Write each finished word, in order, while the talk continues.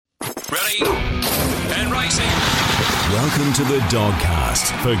speed and racing. Welcome to the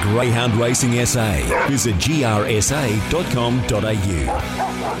Dogcast for Greyhound Racing SA. Visit grsa.com.au.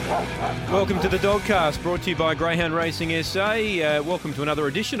 Welcome to the Dogcast, brought to you by Greyhound Racing SA. Welcome to another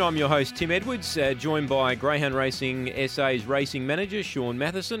edition. I'm your host, Tim Edwards, joined by Greyhound Racing SA's racing manager, Shaun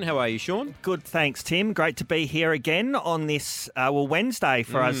Mathieson. How are you, Shaun? Good, thanks, Tim. Great to be here again on this, Wednesday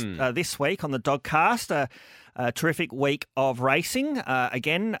for us this week on the Dogcast. A terrific week of racing,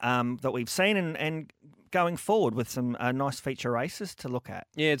 that we've seen and going forward with some nice feature races to look at.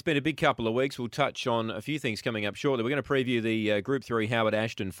 Yeah, it's been a big couple of weeks. We'll touch on a few things coming up shortly. We're going to preview the Group 3 Howard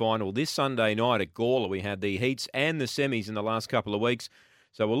Ashton final this Sunday night at Gawler. We had the heats and the semis in the last couple of weeks.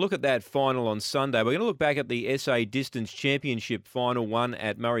 So we'll look at that final on Sunday. We're going to look back at the SA Distance Championship final one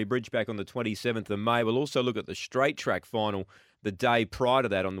at Murray Bridge back on the 27th of May. We'll also look at the straight track final the day prior to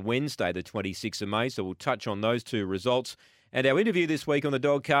that on Wednesday, the 26th of May. So we'll touch on those two results. And our interview this week on the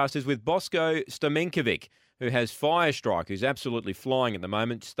Dogcast is with Bosco Stamenkovic, who has Firestrike, who's absolutely flying at the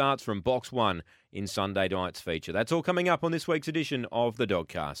moment, starts from box 1 in Sunday night's feature. That's all coming up on this week's edition of the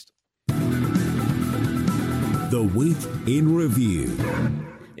Dogcast. The Week in Review.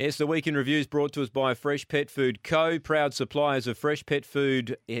 Yes, the Week in Review is brought to us by Fresh Pet Food Co., proud suppliers of fresh pet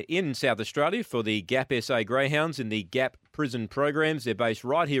food in South Australia for the GAP SA Greyhounds in the GAP prison programs. They're based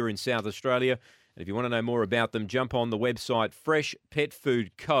right here in South Australia. And if you want to know more about them, jump on the website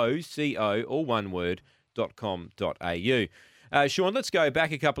freshpetfoodco, C-O, all one word, .com.au. Shaun, let's go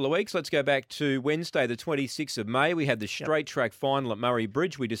back a couple of weeks. Let's go back to Wednesday, the 26th of May. We had the straight track final at Murray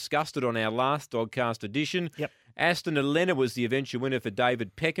Bridge. We discussed it on our last Dogcast edition. Yep. Aston Elena was the eventual winner for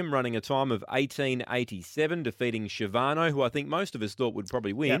David Peckham, running a time of 18.87, defeating Shivano, who I think most of us thought would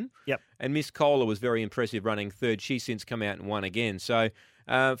probably win. Yep. And Miss Gawler was very impressive, running third. She's since come out and won again. So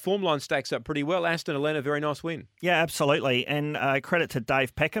form line stacks up pretty well. Aston Elena, very nice win. Yeah, absolutely. And credit to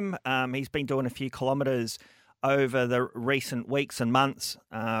Dave Peckham. He's been doing a few kilometres over the recent weeks and months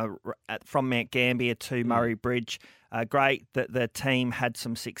from Mount Gambier to Murray Bridge. Great that the team had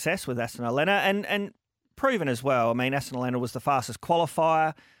some success with Aston Elena and proven as well. I mean, Aston Elena was the fastest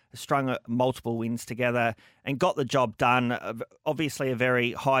qualifier, strung multiple wins together and got the job done. Obviously a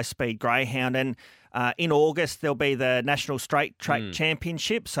very high-speed greyhound. And in August, there'll be the National Straight Track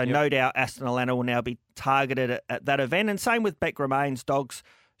Championship. So no doubt Aston Elena will now be targeted at that event. And same with Beck Remain's dogs.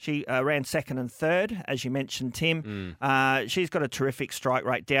 She ran second and third, as you mentioned, Tim. She's got a terrific strike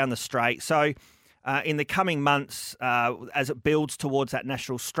rate down the straight. So in the coming months, as it builds towards that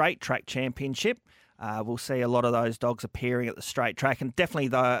National Straight Track Championship, we'll see a lot of those dogs appearing at the straight track. And definitely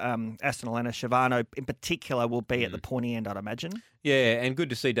the Aston Elena Shivano in particular will be at the pointy end, I'd imagine. Yeah, and good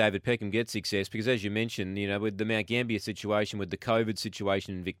to see David Peckham get success because, as you mentioned, with the Mount Gambier situation, with the COVID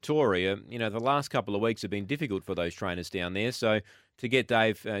situation in Victoria, the last couple of weeks have been difficult for those trainers down there. So to get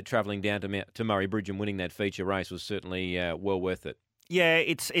Dave travelling down to Murray Bridge and winning that feature race was certainly well worth it. Yeah,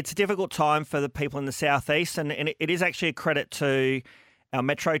 it's a difficult time for the people in the southeast, and it is actually a credit to our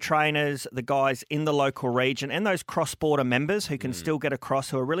metro trainers, the guys in the local region, and those cross-border members who can still get across,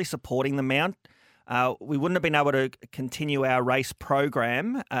 who are really supporting the Mount. We wouldn't have been able to continue our race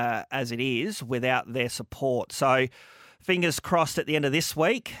program as it is without their support. So fingers crossed at the end of this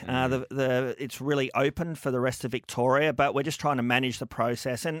week, it's really open for the rest of Victoria, but we're just trying to manage the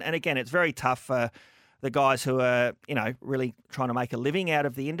process. And again, it's very tough for the guys who are, really trying to make a living out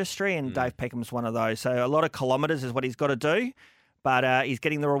of the industry, and Dave Peckham's one of those. So a lot of kilometres is what he's got to do. But he's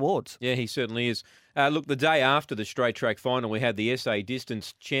getting the rewards. Yeah, he certainly is. Look, the day after the straight track final, we had the SA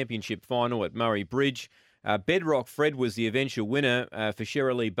Distance Championship final at Murray Bridge. Bedrock Fred was the eventual winner for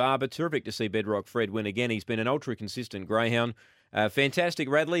Shirley Barber. Terrific to see Bedrock Fred win again. He's been an ultra-consistent greyhound. Fantastic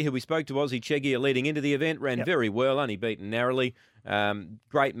Radley, who we spoke to Aussie Chegia leading into the event, ran very well, only beaten narrowly.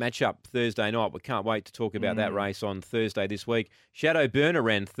 Great matchup Thursday night. We can't wait to talk about that race on Thursday this week. Shadow Burner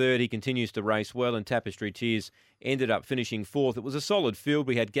ran third. He continues to race well, and Tapestry Tears ended up finishing fourth. It was a solid field.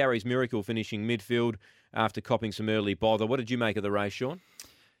 We had Gary's Miracle finishing midfield after copping some early bother. What did you make of the race, Shaun?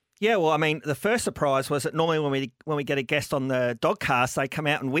 Yeah, well, I mean, the first surprise was that normally when we get a guest on the Dogcast, they come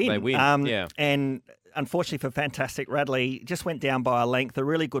out and win. They win, And unfortunately for Fantastic Radley, just went down by a length, a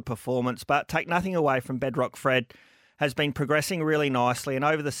really good performance. But take nothing away from Bedrock Fred, has been progressing really nicely. And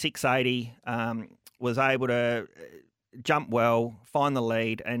over the 680, was able to jump well, find the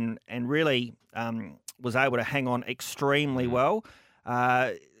lead, and really was able to hang on extremely well.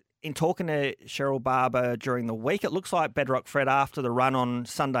 In talking to Cheryl Barber during the week, it looks like Bedrock Fred, after the run on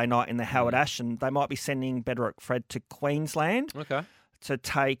Sunday night in the Howard Ashton, they might be sending Bedrock Fred to Queensland to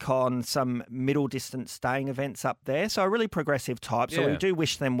take on some middle distance staying events up there. So a really progressive type. So we do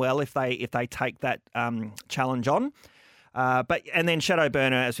wish them well if they take that challenge on. And then Shadow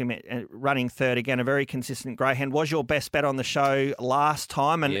Burner, as we met, running third again, a very consistent greyhound. Was your best bet on the show last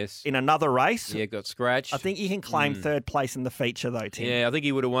time, and Yes. in another race. Yeah, got scratched. I think you can claim third place in the feature, though, Tim. Yeah, I think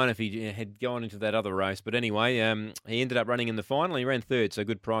he would have won if he had gone into that other race. But anyway, he ended up running in the final. He ran third, so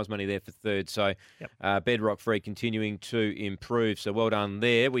good prize money there for third. So Bedrock Free continuing to improve. So well done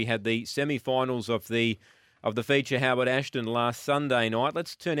there. We had the semi-finals of the feature Howard Ashton last Sunday night.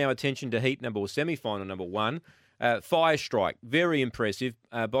 Let's turn our attention to semi-final number 1. Fire Strike, very impressive.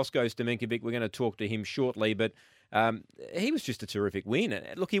 Bosco Stamenkovic, we're going to talk to him shortly, but he was just a terrific win.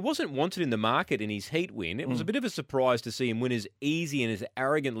 Look, he wasn't wanted in the market in his heat win. It was a bit of a surprise to see him win as easy and as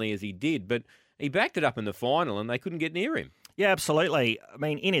arrogantly as he did, but he backed it up in the final and they couldn't get near him. Yeah, absolutely. I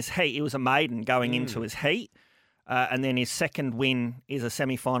mean, in his heat, he was a maiden going into his heat. And then his second win is a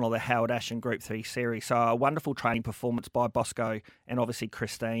semi-final of the Howard Ashton Group 3 Series. So a wonderful training performance by Bosco and obviously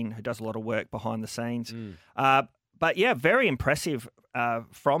Christine, who does a lot of work behind the scenes. But yeah, very impressive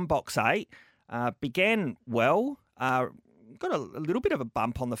from Box 8. Began well, got a little bit of a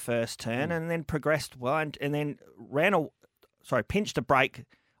bump on the first turn and then progressed well and then pinched a break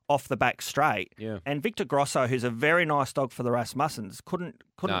off the back straight. Yeah. And Victor Grosso, who's a very nice dog for the Rasmussens, couldn't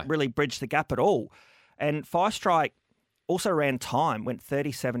really bridge the gap at all. And Fire Strike also ran time, went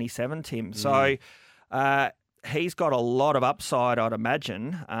 30.77, Tim. So he's got a lot of upside, I'd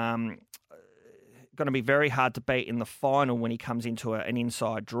imagine. Going to be very hard to beat in the final when he comes into an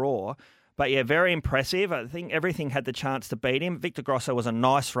inside draw. But yeah, very impressive. I think everything had the chance to beat him. Victor Grosso was a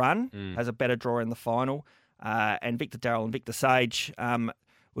nice run, has a better draw in the final. And Victor Darrell and Victor Sage,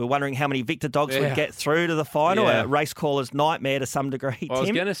 we were wondering how many Victor dogs would get through to the final. A race caller's nightmare to some degree, Tim. I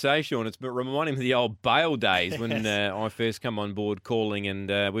was going to say, Shaun, it's reminding me of the old Bale days when I first come on board calling.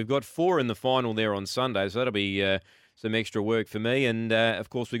 And we've got 4 in the final there on Sunday, so that'll be some extra work for me. And, of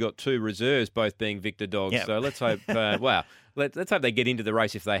course, we got 2 reserves, both being Victor dogs. Yep. So let's hope, let's hope they get into the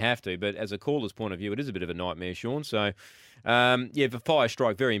race if they have to. But as a caller's point of view, it is a bit of a nightmare, Shaun. So, for Fire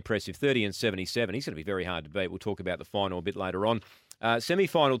Strike, very impressive, 30.77. He's going to be very hard to beat. We'll talk about the final a bit later on.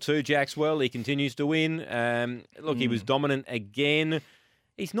 Semi-final 2, Jackswell, he continues to win. He was dominant again.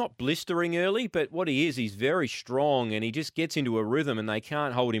 He's not blistering early, but what he is, he's very strong and he just gets into a rhythm and they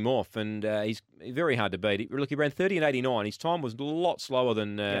can't hold him off. And he's very hard to beat. Look, he ran 30.89. His time was a lot slower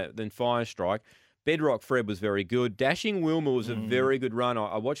than Fire Strike. Bedrock Fred was very good. Dashing Wilma was a very good run.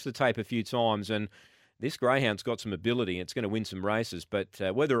 I watched the tape a few times and this greyhound's got some ability. It's going to win some races, but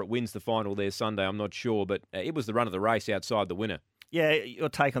whether it wins the final there Sunday, I'm not sure. But it was the run of the race outside the winner. Yeah, your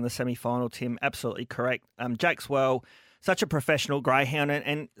take on the semi-final, Tim, absolutely correct. Jackswell, such a professional greyhound,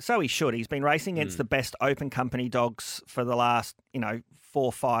 and so he should. He's been racing against the best open company dogs for the last, 4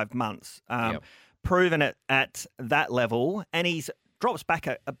 or 5 months. Proven it at that level, and he's drops back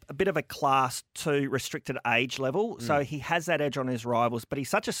a bit of a class 2 restricted age level, so he has that edge on his rivals, but he's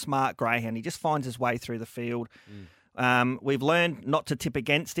such a smart greyhound. He just finds his way through the field. We've learned not to tip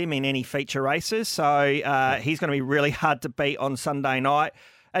against him in any feature races, so he's going to be really hard to beat on Sunday night.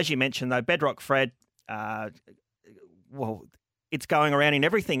 As you mentioned, though, Bedrock Fred, it's going around in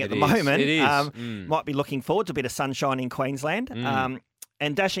everything at the moment. It is. Might be looking forward to a bit of sunshine in Queensland.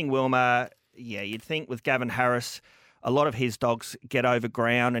 And Dashing Wilma, you'd think with Gavin Harris, a lot of his dogs get over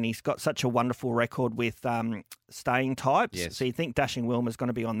ground and he's got such a wonderful record with staying types. Yes. So you think Dashing Wilma's going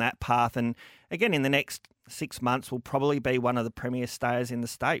to be on that path. And again, in the next 6 months, will probably be one of the premier stayers in the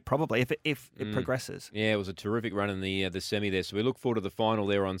state, probably, if it progresses. Yeah, it was a terrific run in the semi there. So we look forward to the final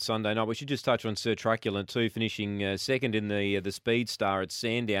there on Sunday night. We should just touch on Sir Truculent too, finishing second in the Speed Star at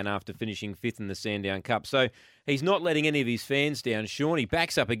Sandown after finishing 5th in the Sandown Cup. So he's not letting any of his fans down. Shaun, he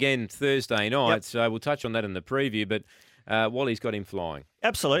backs up again Thursday night, so we'll touch on that in the preview. But Wally's got him flying.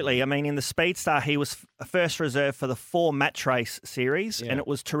 Absolutely. I mean, in the Speed Star, he was first reserve for the 4 match race series, and it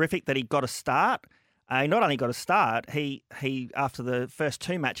was terrific that he got a start. He not only got a start, he after the first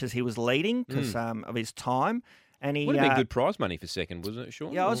 2 matches, he was leading because of his time. And he would have been good prize money for second, wasn't it,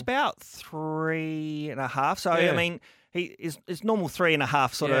 Shaun? Yeah, it was about 3.5. So, I mean, it's normal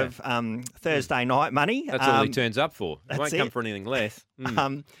 3.5 sort of Thursday night money. That's all he turns up for. He won't come for anything less.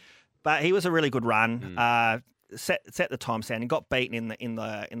 But he was a really good run. Set the time sound and got beaten in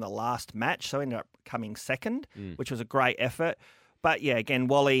the last match, so ended up coming second, which was a great effort. But yeah, again,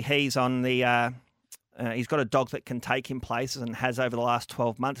 Wally, he's on the. He's got a dog that can take him places and has over the last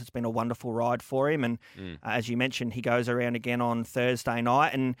 12 months. It's been a wonderful ride for him. And as you mentioned, he goes around again on Thursday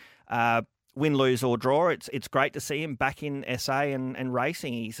night. And win, lose or draw, it's great to see him back in SA and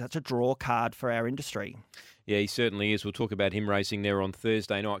racing. He's such a draw card for our industry. Yeah, he certainly is. We'll talk about him racing there on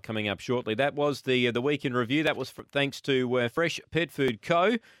Thursday night coming up shortly. That was the week in review. That was thanks to Fresh Pet Food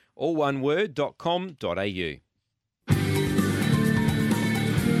Co. All one word, .com.au.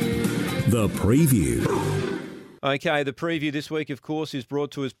 The Preview. Okay, the preview this week, of course, is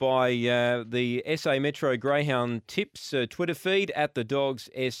brought to us by the SA Metro Greyhound Tips Twitter feed at the Dogs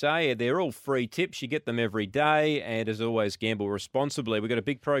SA. They're all free tips. You get them every day. And as always, gamble responsibly. We've got a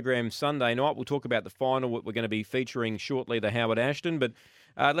big program Sunday night. We'll talk about the final. We're going to be featuring shortly the Howard Ashton. But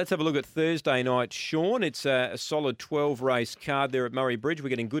let's have a look at Thursday night, Shaun. It's a solid 12-race card there at Murray Bridge. We're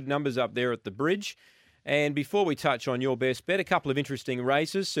getting good numbers up there at the bridge. And before we touch on your best bet, a couple of interesting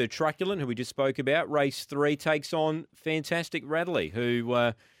races. Sir Truculent, who we just spoke about, race 3 takes on Fantastic Radley, who,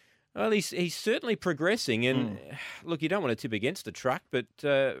 well, he's certainly progressing. And look, you don't want to tip against the truck, but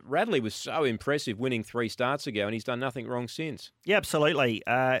Radley was so impressive winning 3 starts ago, and he's done nothing wrong since. Yeah, absolutely.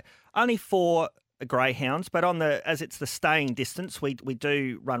 Only 4 greyhounds, but as it's the staying distance, we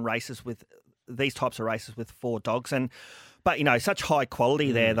do run races with these types of races with 4 dogs. But, such high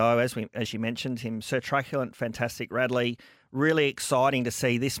quality there, though, as you mentioned him, Sir Truculent, Fantastic Radley. Really exciting to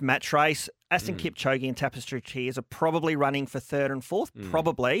see this match race. Aston Kipchoge and Tapestry Cheers are probably running for 3rd and 4th,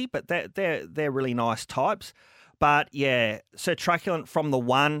 probably, but they're really nice types. But, yeah, Sir Truculent from the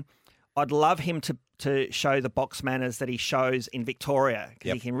 1, I'd love him to show the box manners that he shows in Victoria,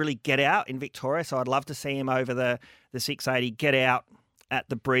 because he can really get out in Victoria. So I'd love to see him over the 680, get out at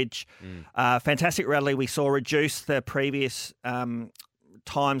the bridge. Fantastic Radley, we saw reduce the previous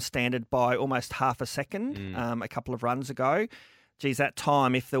time standard by almost half a second a couple of runs ago. Geez, that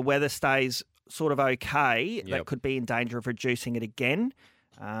time, if the weather stays sort of okay, that could be in danger of reducing it again.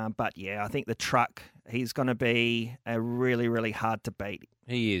 But, yeah, I think the truck, he's going to be really, really hard to beat.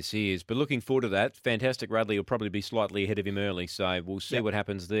 He is. But looking forward to that. Fantastic Radley will probably be slightly ahead of him early, so we'll see what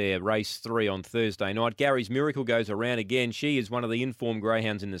happens there. Race 3 on Thursday night. Gary's Miracle goes around again. She is one of the informed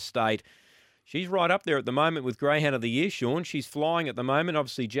greyhounds in the state. She's right up there at the moment with Greyhound of the Year, Shaun. She's flying at the moment.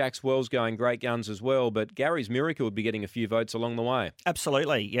 Obviously, Jack's Wells going great guns as well, but Gary's Miracle would be getting a few votes along the way.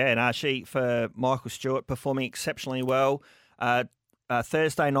 Absolutely, yeah. And she, for Michael Stewart, performing exceptionally well.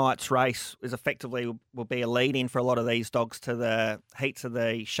 Thursday night's race is effectively will be a lead-in for a lot of these dogs to the heats of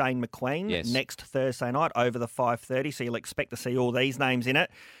the Shane McQueen next Thursday night over the 5:30. So you'll expect to see all these names in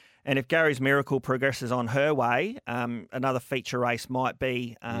it. And if Gary's Miracle progresses on her way, another feature race might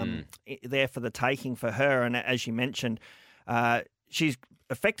be there for the taking for her. And as you mentioned, she's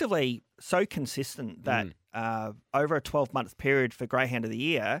effectively so consistent that over a 12-month period for Greyhound of the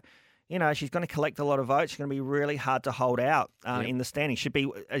Year, she's going to collect a lot of votes. She's going to be really hard to hold out in the standings. Should be,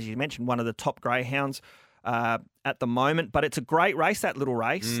 as you mentioned, one of the top greyhounds at the moment. But it's a great race, that little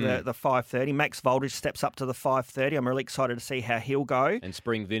race, the 5:30. Max Voltage steps up to the 5:30. I'm really excited to see how he'll go. And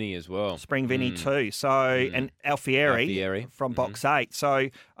Spring Vinny as well. Spring Vinny too. So and Alfieri from Box 8. So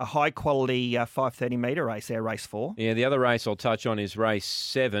a high-quality 5:30 metre race there, race 4. Yeah, the other race I'll touch on is race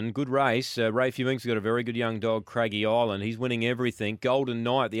 7. Good race. Ray Fewing's got a very good young dog, Craggy Island. He's winning everything. Golden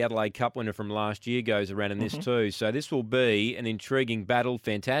Knight, the Adelaide Cup winner from last year, goes around in this too. So this will be an intriguing battle.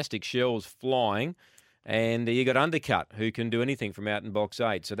 Fantastic shells flying. And you got Undercut, who can do anything from out in box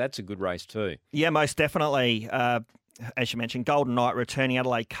 8. So that's a good race too. Yeah, most definitely. As you mentioned, Golden Knight, returning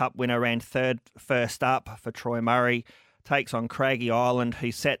Adelaide Cup winner, ran 3rd first up for Troy Murray. Takes on Craggy Island,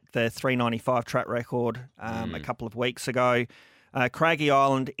 who set the 395 track record a couple of weeks ago. Craggy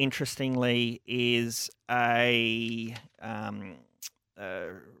Island, interestingly, is a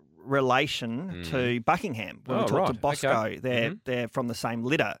relation to Buckingham. When we talk to Bosco, they're from the same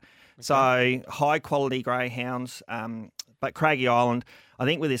litter. So high-quality greyhounds, but Craggy Island, I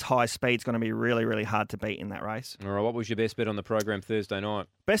think with his high speed, is going to be really, really hard to beat in that race. All right, what was your best bet on the program Thursday night?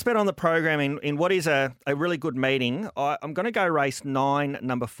 Best bet on the program in what is a really good meeting, I'm going to go race 9,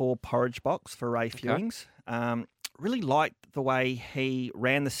 number 4, Porridge Box for Ray Fewings. Really liked the way he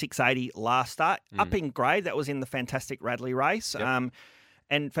ran the 680 last start. Up in grade, that was in the Fantastic Radley race.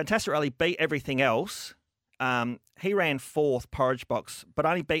 And Fantastic Radley beat everything else. He ran 4th, Porridge Box, but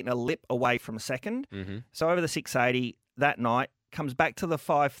only beaten a lip away from 2nd. So over the 680 that night, comes back to the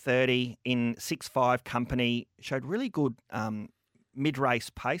 5:30 in 6.5 company, showed really good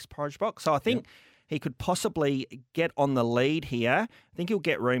mid-race pace, Porridge Box. So I think he could possibly get on the lead here. I think he'll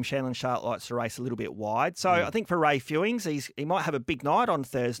get room. Shannon Sharp likes to race a little bit wide. So I think for Ray Fewings, he might have a big night on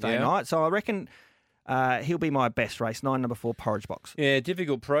Thursday night. So I reckon he'll be my best race, 9, number 4, Porridge Box. Yeah,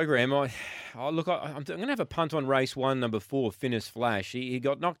 difficult program. I'm going to have a punt on race 1, number 4, Finnis Flash. He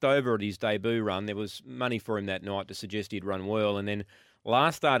got knocked over at his debut run. There was money for him that night to suggest he'd run well. And then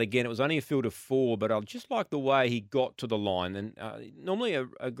last start again, it was only a field of 4, but I just like the way he got to the line. And normally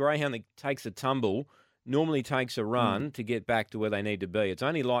a greyhound that takes a tumble normally takes a run to get back to where they need to be. It's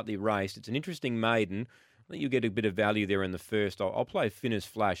only lightly raced. It's an interesting maiden. think you'll get a bit of value there in the first. I'll play Finnis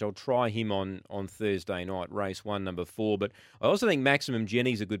Flash. I'll try him on Thursday night, race 1, number 4. But I also think Maximum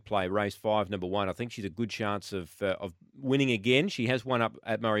Jenny's a good play, race 5, number 1. I think she's a good chance of winning again. She has won up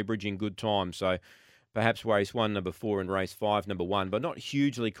at Murray Bridge in good time, so perhaps race 1, number 4, and race 5, number 1. But not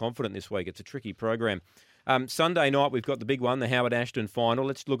hugely confident this week. It's a tricky program. Sunday night, we've got the big one, the Howard Ashton final.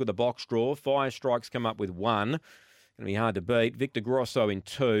 Let's look at the box draw. Fire Strike's come up with 1. Going to be hard to beat. Victor Grosso in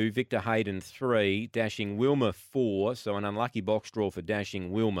 2, Victor Hayden 3, Dashing Wilma 4, so an unlucky box draw for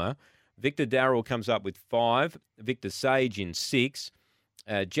Dashing Wilma. Victor Darrell comes up with 5, Victor Sage in 6.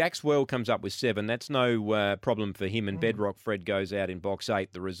 Jackswell comes up with 7. That's no problem for him, and Bedrock Fred goes out in box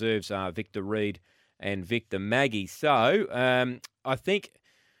 8. The reserves are Victor Reed and Victor Maggie. So I think,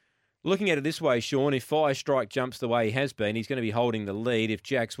 looking at it this way, Shaun, if Fire Strike jumps the way he has been, he's going to be holding the lead. If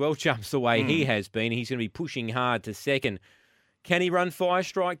Jackswell jumps the way he has been, he's going to be pushing hard to second. Can he run Fire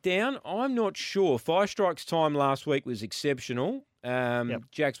Strike down? I'm not sure. Fire Strike's time last week was exceptional.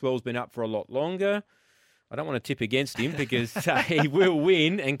 Jackswell's been up for a lot longer. I don't want to tip against him because he will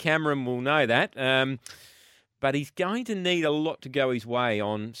win, and Cameron will know that. But he's going to need a lot to go his way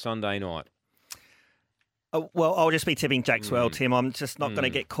on Sunday night. Well, I'll just be tipping Jackswell, Tim. I'm just not going to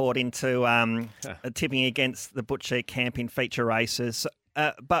get caught into tipping against the Butcher Camping feature races.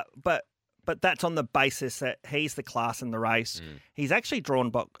 But that's on the basis that he's the class in the race. He's actually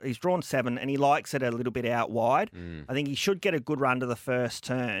drawn 7, and he likes it a little bit out wide. I think he should get a good run to the first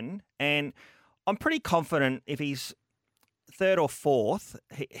turn, and I'm pretty confident if he's 3rd or 4th,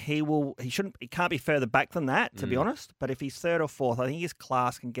 he can't be further back than that, to be honest. But if he's 3rd or 4th, I think his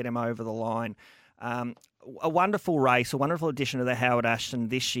class can get him over the line. A wonderful race, a wonderful addition to the Howard Ashton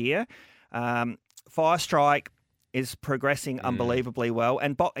this year. Fire Strike is progressing unbelievably well,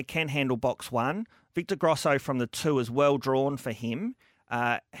 and it can handle box 1. Victor Grosso from the 2 is well drawn for him.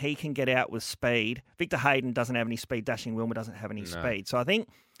 He can get out with speed. Victor Hayden doesn't have any speed. Dashing Wilma doesn't have any speed. So I think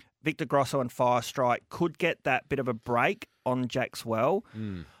Victor Grosso and Fire Strike could get that bit of a break on Jackswell.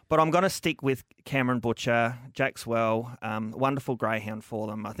 But I'm going to stick with Cameron Butcher, Jackswell, wonderful greyhound for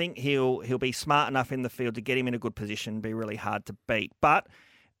them. I think he'll be smart enough in the field to get him in a good position, be really hard to beat. But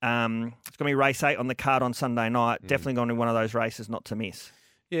it's going to be race 8 on the card on Sunday night. Definitely going to be one of those races not to miss.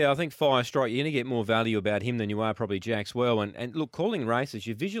 Yeah, I think Fire Strike, you're going to get more value about him than you are probably Jackswell. And look, calling races,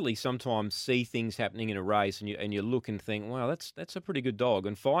 you visually sometimes see things happening in a race and you look and think, wow, that's a pretty good dog.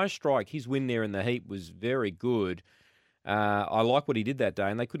 And Fire Strike, his win there in the heat was very good. I like what he did that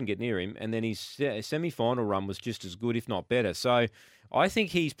day, and they couldn't get near him. And then his semi-final run was just as good, if not better. So I think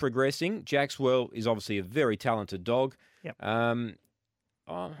he's progressing. Jackswell is obviously a very talented dog. Yep.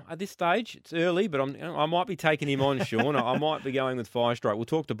 At this stage, it's early, but I might be taking him on, Shaun. I might be going with Fire Strike. We'll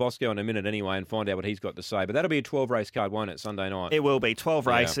talk to Bosco in a minute anyway and find out what he's got to say. But that'll be a 12-race card, won't it, Sunday night? It will be. 12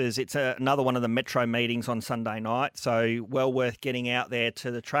 races. It's another one of the Metro meetings on Sunday night, so well worth getting out there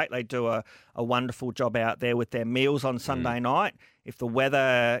to the track. They do a wonderful job out there with their meals on Sunday night. If the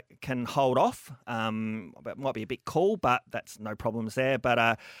weather can hold off, it might be a bit cool, but that's no problems there.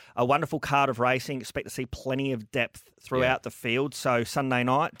 But a wonderful card of racing. Expect to see plenty of depth throughout the field. So Sunday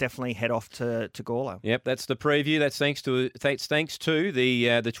night, definitely head off to Gawler. Yep, that's the preview. That's thanks to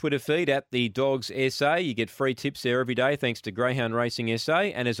the Twitter feed at the Dogs SA. You get free tips there every day thanks to Greyhound Racing SA.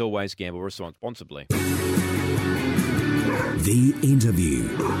 And as always, gamble responsibly. The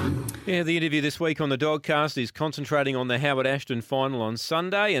interview. Yeah, the interview this week on the Dogcast is concentrating on the Howard Ashton final on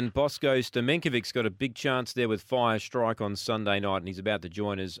Sunday, and Bosco Stamenkovic's got a big chance there with Fire Strike on Sunday night, and he's about to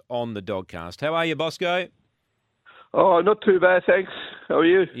join us on the Dogcast. How are you, Bosco? Oh, not too bad, thanks. How are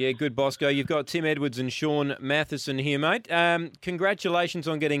you? Yeah, good, Bosco. You've got Tim Edwards and Shaun Mathieson here, mate. Congratulations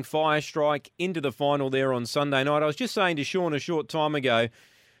on getting Fire Strike into the final there on Sunday night. I was just saying to Shaun a short time ago,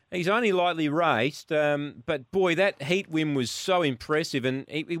 he's only lightly raced, but boy, that heat win was so impressive, and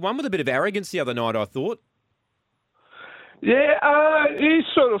he won with a bit of arrogance the other night, I thought. Yeah, he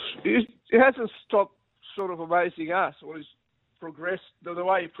hasn't stopped sort of amazing us, or he's progressed, the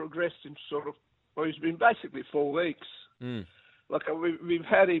way he progressed in he's been basically 4 weeks. Like we've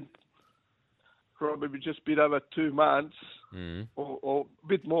had him probably just a bit over 2 months, or a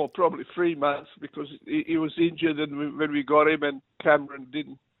bit more, probably 3 months, because he was injured and when we got him, and Cameron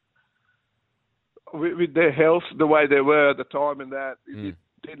didn't, with their health, the way they were at the time, and that he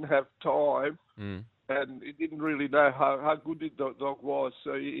didn't have time, and he didn't really know how good the dog was.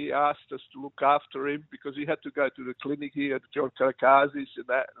 So he asked us to look after him because he had to go to the clinic here at John Karakazis and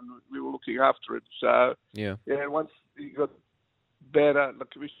that, and we were looking after him. So once he got better,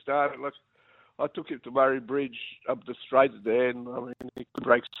 we started. I took him to Murray Bridge up the straight there, and he could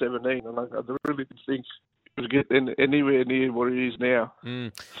break 17, and I really didn't think he was getting anywhere near what he is now.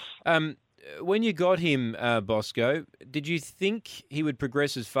 when you got him, Bosco, did you think he would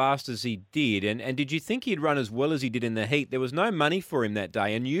progress as fast as he did? And did you think he'd run as well as he did in the heat? There was no money for him that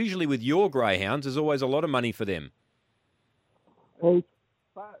day, and usually with your greyhounds, there's always a lot of money for them.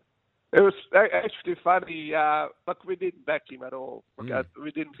 It was actually funny, but we didn't back him at all.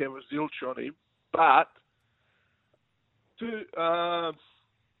 We didn't have a zilch on him. But the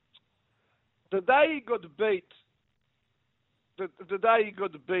day he got beat, the day he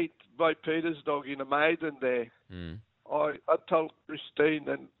got beat by Peter's dog in a maiden there, I told Christine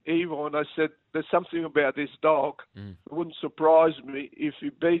and Yvonne, I said, there's something about this dog. It wouldn't surprise me if he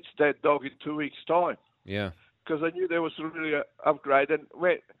beats that dog in 2 weeks' time. Yeah. Because I knew there was really an upgrade. And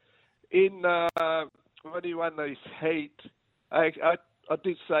when he won his heat, I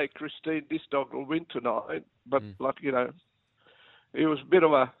did say, Christine, this dog will win tonight. But, it was a bit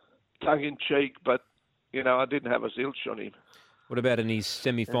of a tongue-in-cheek, but, I didn't have a zilch on him. What about in his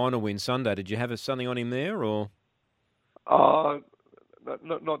semi-final win Sunday? Did you have something on him there, or?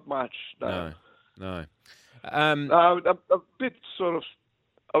 Not much, no. No. A bit sort of...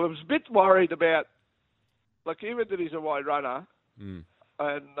 I was a bit worried about, even that he's a wide runner, and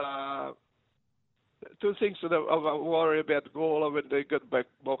two things that I worry about Gawler when they got back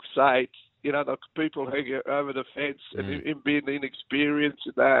box 8, the people hanging over the fence and him being inexperienced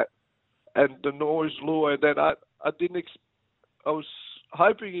in that, and the noise lure. And then I was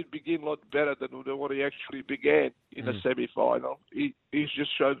hoping he'd begin a lot better than what he actually began in the semi-final. He's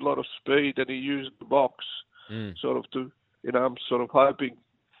just showed a lot of speed, and he used the box sort of to, I'm sort of hoping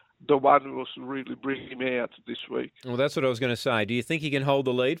the one will really bring him out this week. Well, that's what I was going to say. Do you think he can hold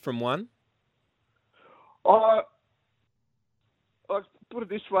the lead from 1? I put it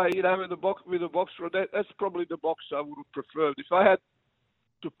this way, with the box run, that's probably the box I would have preferred. If I had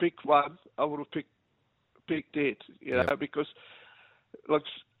to pick one, I would have picked it, because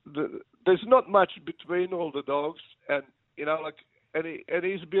there's not much between all the dogs, and and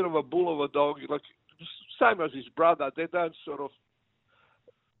he's a bit of a bull of a dog, same as his brother. They don't sort of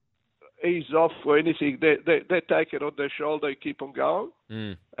ease off or anything. They take it on their shoulder, they keep on going,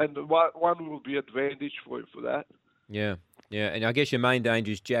 and one will be advantage for him for that. Yeah, and I guess your main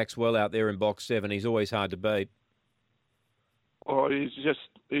danger is Jack's well out there in box 7. He's always hard to beat. Oh, he's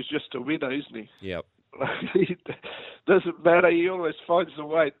just a winner, isn't he? Yep. It doesn't matter. He always finds a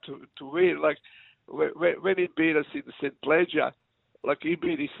way to win. Like when he beat us in the St. Leger, he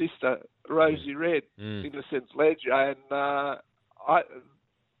beat his sister Rosie Red in the St. Leger, and I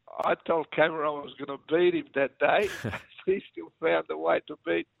told Cameron I was going to beat him that day. He still found a way to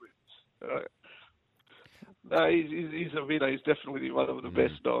beat me. No, he's a winner. He's definitely one of the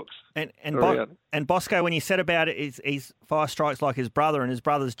best dogs. And Bosco, when you said about it, he's 5 strikes like his brother, and his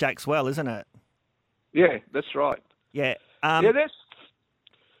brother's Jack's well, isn't it? Yeah, that's right. Yeah.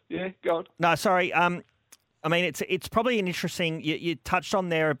 Yeah, go on. No, sorry. It's probably an interesting. You touched on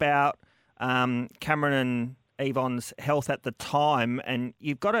there about Cameron and Yvonne's health at the time, and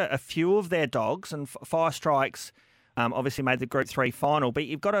you've got a few of their dogs, and 5 strikes. Obviously made the Group 3 final, but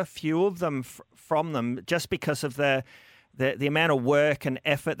you've got a few of them from them just because of the amount of work and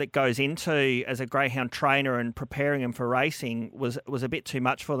effort that goes into as a greyhound trainer and preparing them for racing was a bit too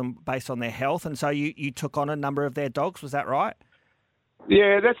much for them based on their health, and so you took on a number of their dogs. Was that right?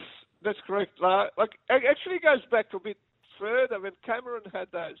 Yeah, that's correct. Actually goes back a bit further when Cameron had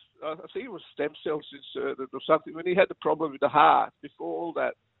those. I think it was stem cells inserted or something. When he had the problem with the heart before all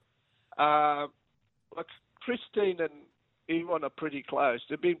that, Christine and Yvonne are pretty close.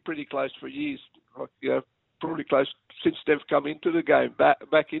 They've been pretty close for years, probably close since they've come into the game,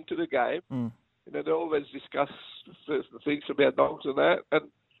 back into the game. They always discuss the things about dogs and that. And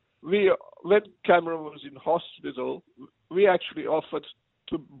when Cameron was in hospital, we actually offered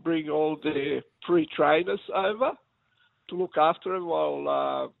to bring all the pre-trainers over to look after him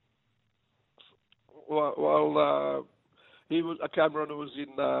while Cameron was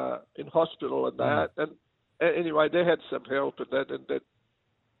in hospital and that. And anyway, they had some help and that, and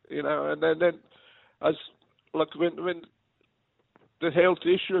then as when the health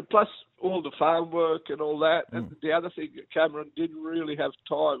issue, and plus all the farm work and all that, and the other thing, Cameron didn't really have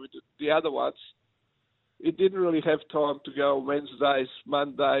time with the other ones. He didn't really have time to go on Wednesdays,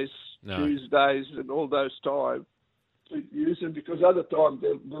 Mondays, Tuesdays, and all those times to use them, because other times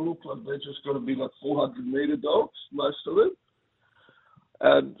they look like they're just going to be 400-metre dogs, most of them.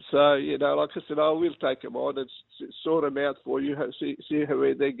 And so, like I said, we'll take them on and sort them out for you, see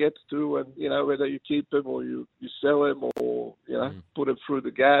where they get to, and, whether you keep them or you sell them or, put them through the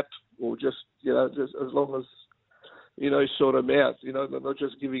gap, or just as long as, you sort them out, they're not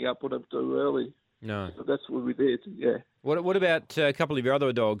just giving up on them too early. No. So that's what we did, yeah. What about a couple of your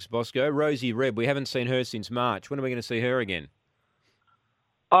other dogs, Bosco? Rosie Reb, we haven't seen her since March. When are we going to see her again?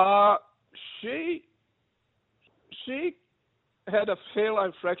 She had a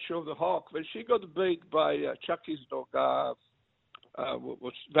fairline fracture of the hock when she got beat by Chucky's dog,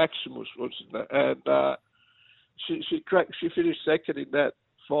 Maximus, and she finished second in that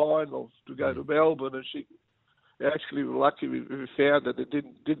final to go to Melbourne, and she actually were lucky we found that it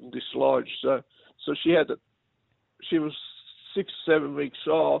didn't dislodge. So she was 6-7 weeks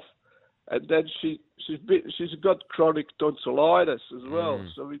off, and then she's got chronic tonsillitis as well.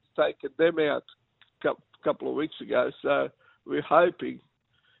 So we've taken them out a couple of weeks ago. So we're hoping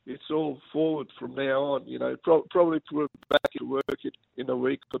it's all forward from now on. You know, probably put it back to work in a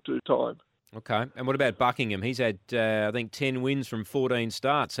week or two time. Okay. And what about Buckingham? He's had, I think, 10 wins from 14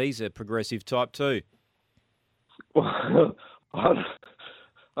 starts. He's a progressive type too. Well, I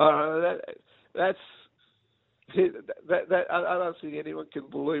don't think anyone can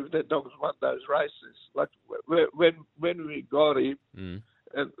believe that dog's won those races. Like when we got him, and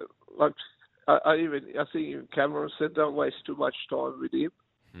like I think even Cameron said, don't waste too much time with him.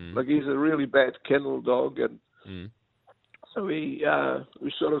 Like he's a really bad kennel dog, and so we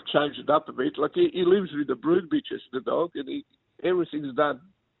sort of changed it up a bit. Like he lives with the brood bitches, the dog, and everything's done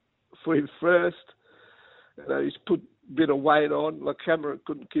for him first. He's put a bit of weight on. Like Cameron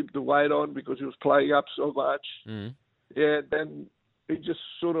couldn't keep the weight on because he was playing up so much. Yeah, then he just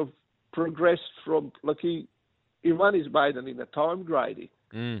sort of progressed from, like he won his maiden in a time grading.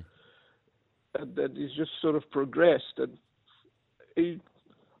 And then he's just sort of progressed. And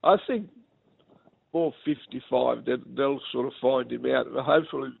I think all 55, they'll sort of find him out.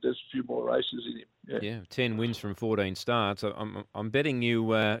 Hopefully there's a few more races in him. Yeah, 10 wins from 14 starts. I'm betting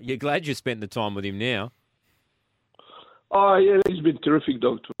you're glad you spent the time with him now. Oh, yeah, he's been a terrific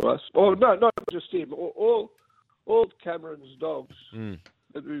dog to us. Oh, no, not just him. All Cameron's dogs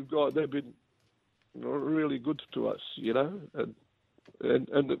that we've got, they've been really good to us, you know. And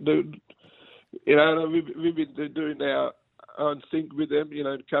you know, we've been doing our own thing with them, you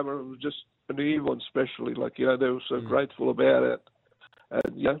know. Cameron was just, and Yvonne especially, like, you know, they were so grateful about it.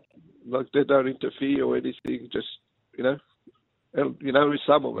 And, you know, like they don't interfere or anything, just, you know, with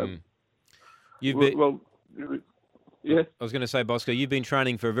some of them. Yeah. I was going to say, Bosco, you've been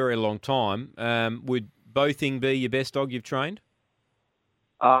training for a very long time. Would Bothing be your best dog you've trained?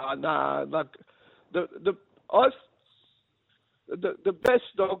 No, like the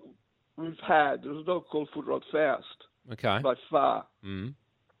best dog we've had was a dog called Footrod Faust. Okay. By far. And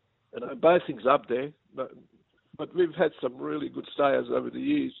Bothing's up there, but we've had some really good stayers over the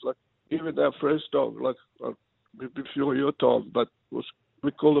years. Like even our first dog, like before your time, but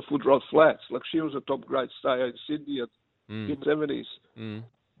we call the Footrod Flats. Like she was a top grade stayer in Sydney in the 70s.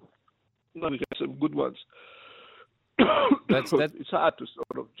 We got some good ones. It's hard to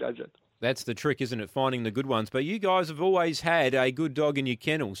sort of judge it. That's the trick, isn't it? Finding the good ones. But you guys have always had a good dog in your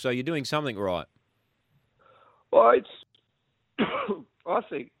kennel, so you're doing something right. Well, I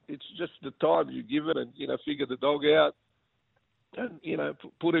think it's just the time you give it and, you know, figure the dog out and, you know,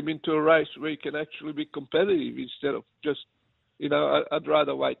 put him into a race where he can actually be competitive instead of just, you know, I'd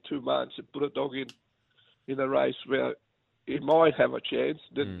rather wait 2 months and put a dog in a race where he might have a chance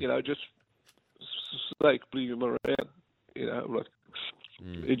than, you know, just bring him around, you know, like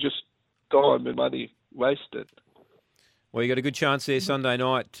it's just time and money wasted. Well, you got a good chance there Sunday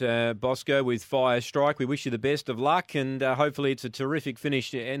night, Bosco, with Fire Strike. We wish you the best of luck, and hopefully it's a terrific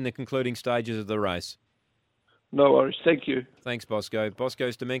finish in the concluding stages of the race. No worries. Thank you. Thanks, Bosco.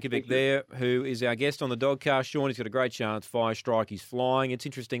 Bosco Stamenkovic there, who is our guest on the Dogcast. Shaun, he's got a great chance. Fire Strike, he's flying. It's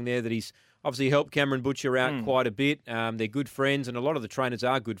interesting there that he's obviously helped Cameron Butcher out quite a bit. They're good friends, and a lot of the trainers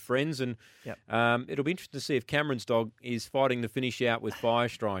are good friends. And it'll be interesting to see if Cameron's dog is fighting the finish out with Fire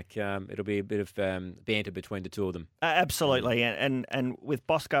Strike. It'll be a bit of banter between the two of them. Absolutely. And with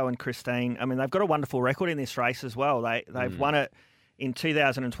Bosco and Christine, I mean, they've got a wonderful record in this race as well. They've won it in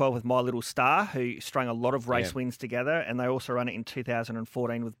 2012 with My Little Star, who strung a lot of race wins together, and they also run it in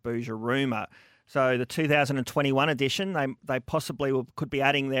 2014 with Bouger Rumour. So the 2021 edition, they possibly could be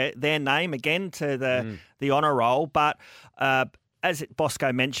adding their name again to the honour roll. But as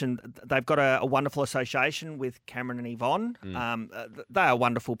Bosco mentioned, they've got a wonderful association with Cameron and Yvonne. They are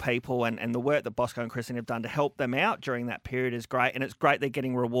wonderful people, and the work that Bosco and Christine have done to help them out during that period is great, and it's great they're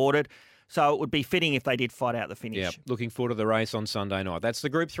getting rewarded. So it would be fitting if they did fight out the finish. Yeah, looking forward to the race on Sunday night. That's the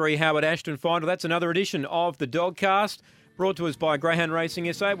Group 3 Howard Ashton final. That's another edition of the Dogcast, brought to us by Greyhound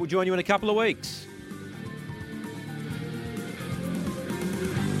Racing SA. We'll join you in a couple of weeks.